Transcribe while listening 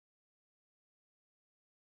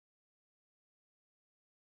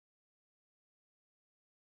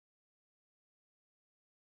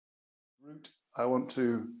route, I want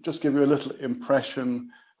to just give you a little impression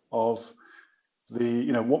of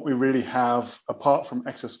what we really have apart from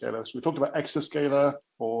Exascaler. So we talked about Exascaler,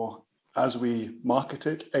 or as we market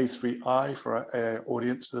it, A3i for our AI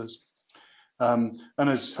audiences. And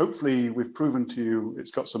as hopefully we've proven to you,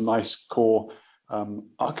 it's got some nice core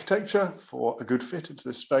architecture for a good fit into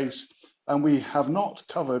this space. And we have not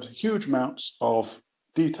covered huge amounts of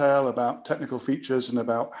detail about technical features and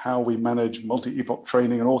about how we manage multi-epoch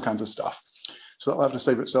training and all kinds of stuff. So that'll have to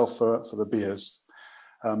save itself for the beers.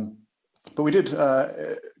 But we did,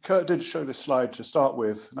 Kurt did show this slide to start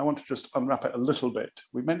with, and I want to just unwrap it a little bit.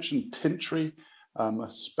 We mentioned Tintri, a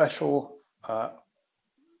special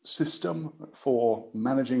system for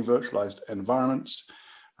managing virtualized environments.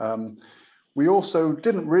 We also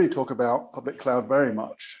didn't really talk about public cloud very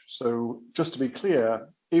much. So just to be clear,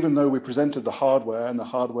 even though we presented the hardware and the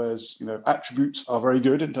hardware's attributes are very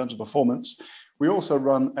good in terms of performance, we also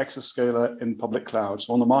run Exascaler in public cloud.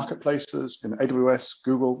 So on the marketplaces in AWS,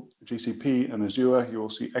 Google, GCP, and Azure, you will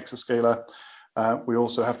see Exascaler. We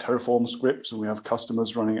also have Terraform scripts, and we have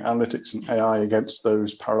customers running analytics and AI against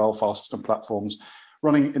those parallel file system platforms,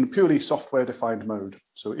 running in purely software-defined mode.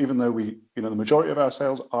 So even though the majority of our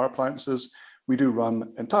sales are appliances, we do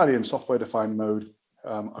run entirely in software-defined mode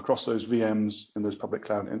across those VMs in those public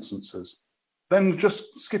cloud instances. Then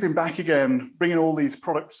just skipping back again, bringing all these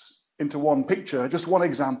products into one picture, just one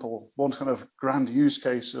example, one kind of grand use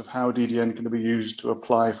case of how DDN can be used to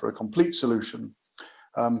apply for a complete solution.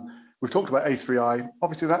 We've talked about A3i.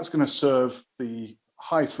 Obviously, that's going to serve the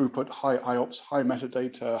high throughput, high IOPS, high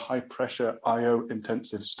metadata, high pressure, IO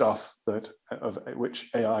intensive stuff of which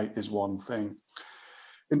AI is one thing.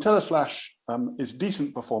 IntelliFlash is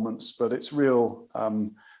decent performance, but its real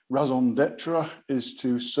raison d'etre is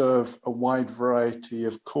to serve a wide variety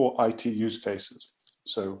of core IT use cases.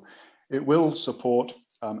 So it will support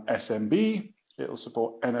SMB, it'll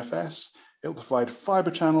support NFS, it'll provide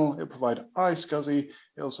fiber channel, it'll provide iSCSI,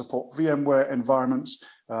 it'll support VMware environments,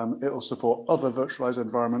 it'll support other virtualized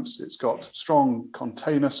environments. It's got strong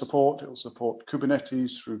container support, it'll support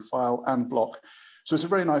Kubernetes through file and block. So it's a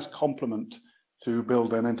very nice complement to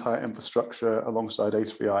build an entire infrastructure alongside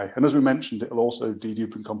A3i. And as we mentioned, it'll also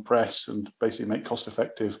dedupe and compress and basically make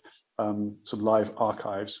cost-effective some live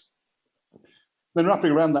archives. Then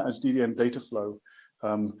wrapping around that is DDN data flow,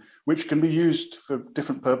 which can be used for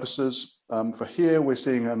different purposes. For here, we're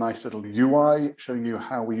seeing a nice little UI showing you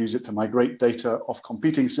how we use it to migrate data off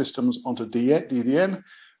competing systems onto DDN.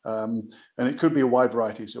 And it could be a wide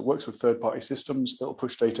variety. So it works with third-party systems. It'll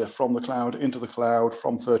push data from the cloud into the cloud,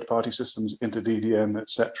 from third-party systems into DDN,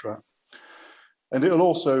 etc. And it'll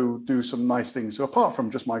also do some nice things. So apart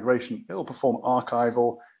from just migration, it'll perform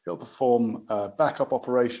archival, it'll perform backup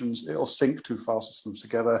operations, it'll sync two file systems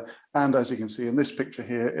together. And as you can see in this picture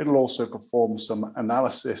here, it'll also perform some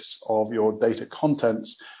analysis of your data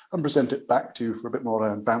contents and present it back to you for a bit more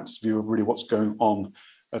of an advanced view of really what's going on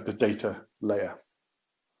at the data layer.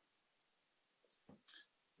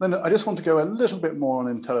 Then I just want to go a little bit more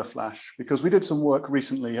on IntelliFlash, because we did some work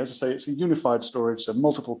recently. As I say, it's a unified storage, so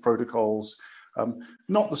multiple protocols.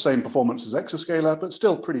 Not the same performance as Exascaler, but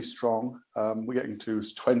still pretty strong. We're getting to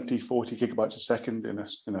 20, 40 gigabytes a second in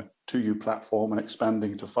a 2U platform and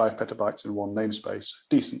expanding to 5 petabytes in one namespace.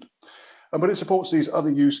 Decent. But it supports these other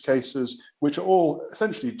use cases, which are all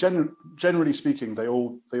essentially, generally speaking, they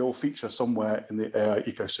all feature somewhere in the AI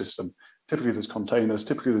ecosystem. Typically, there's containers.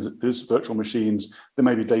 Typically, there's virtual machines. There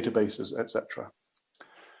may be databases, etc.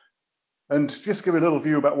 And just to give a little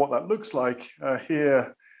view about what that looks like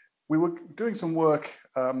here. We were doing some work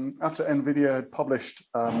after NVIDIA had published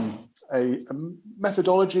a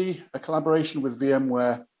methodology, a collaboration with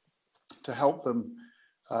VMware to help them,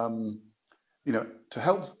 to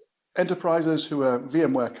help enterprises who are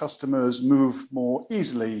VMware customers move more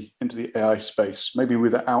easily into the AI space, maybe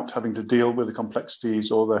without having to deal with the complexities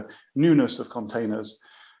or the newness of containers.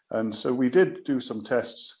 And so we did do some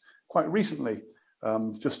tests quite recently,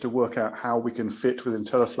 just to work out how we can fit with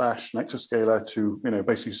IntelliFlash and Exascaler to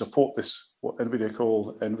basically support this, what NVIDIA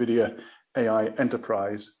call NVIDIA AI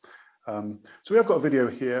Enterprise. So we have got a video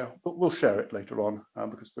here, but we'll share it later on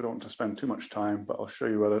because we don't want to spend too much time, but I'll show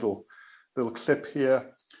you a little clip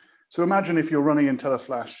here. So imagine if you're running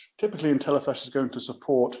IntelliFlash, typically IntelliFlash is going to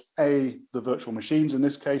support the virtual machines. In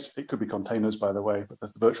this case, it could be containers, by the way, but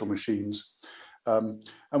the virtual machines. And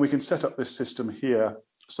we can set up this system here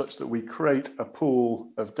such that we create a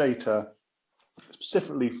pool of data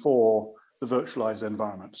specifically for the virtualized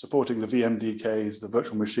environment, supporting the VMDKs, the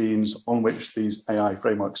virtual machines on which these AI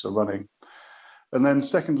frameworks are running. And then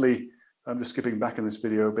secondly, I'm just skipping back in this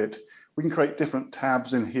video a bit, we can create different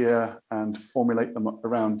tabs in here and formulate them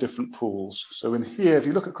around different pools. So in here, if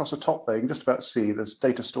you look across the top there, you can just about see there's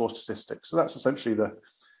data store statistics. So that's essentially the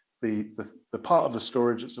part of the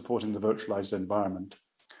storage that's supporting the virtualized environment.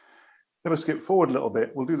 If I skip forward a little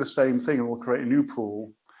bit, we'll do the same thing and we'll create a new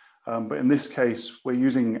pool. But in this case, we're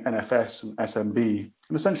using NFS and SMB.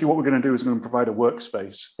 And essentially what we're going to do is we're going to provide a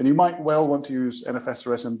workspace. And you might well want to use NFS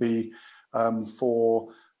or SMB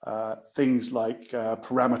for things like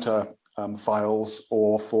parameter files,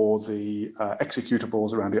 or for the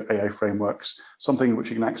executables around your AI frameworks, something which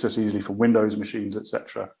you can access easily from Windows machines,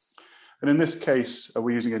 etc. And in this case,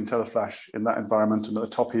 we're using IntelliFlash in that environment. And at the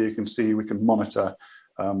top here, you can see we can monitor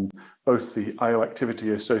both the I/O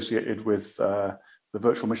activity associated with the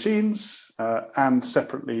virtual machines and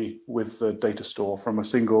separately with the data store from a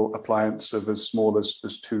single appliance of as small as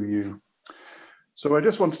 2U. So I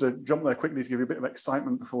just wanted to jump there quickly to give you a bit of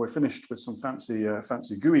excitement before we're finished with some fancy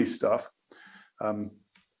GUI stuff.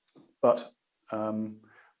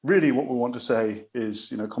 Really what we want to say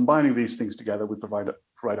is, combining these things together, we provide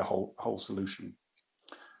a whole solution.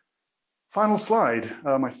 Final slide.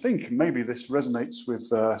 I think maybe this resonates with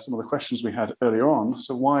some of the questions we had earlier on.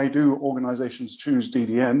 So why do organizations choose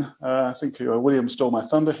DDN? I think William stole my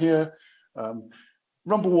thunder here.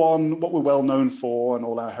 Number one, what we're well known for and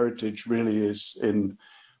all our heritage really is in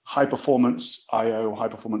high performance I/O, high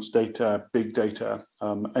performance data, big data,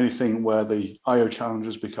 anything where the I/O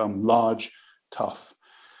challenges become large, tough.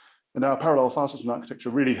 And our parallel file system architecture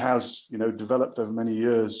really has, developed over many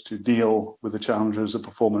years to deal with the challenges of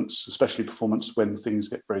performance, especially performance when things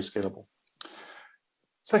get very scalable.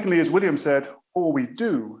 Secondly, as William said, all we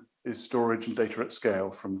do is storage and data at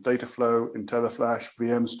scale, from Dataflow, IntelliFlash,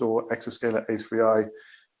 VMstore, Exascaler, A3i.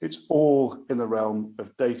 It's all in the realm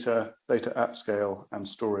of data at scale, and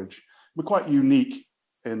storage. We're quite unique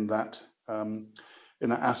in that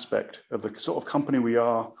aspect of the sort of company we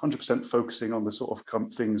are, 100% focusing on the sort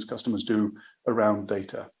of things customers do around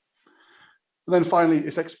data. And then finally,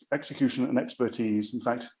 it's execution and expertise. In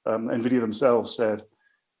fact, NVIDIA themselves said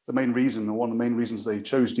the main reason, or one of the main reasons they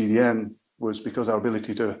chose DDN, was because our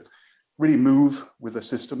ability to really move with the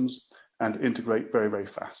systems and integrate very, very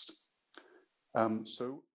fast.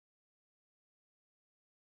 So